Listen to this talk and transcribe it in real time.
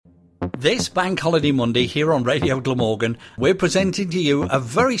This Bank Holiday Monday here on Radio Glamorgan, we're presenting to you a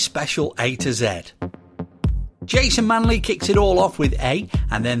very special A to Z. Jason Manley kicks it all off with A,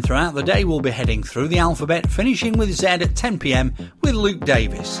 and then throughout the day we'll be heading through the alphabet, finishing with Z at 10 p.m. with Luke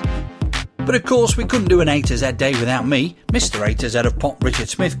Davis. But of course we couldn't do an A to Z day without me, Mr. A to Z of Pop Richard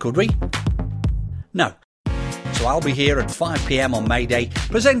Smith, could we? No. So I'll be here at 5 p.m. on May Day,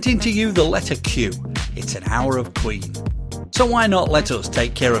 presenting to you the letter Q. It's an hour of Queen. So why not let us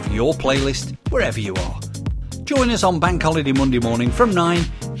take care of your playlist wherever you are? Join us on Bank Holiday Monday morning from 9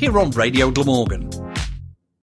 here on Radio Glamorgan.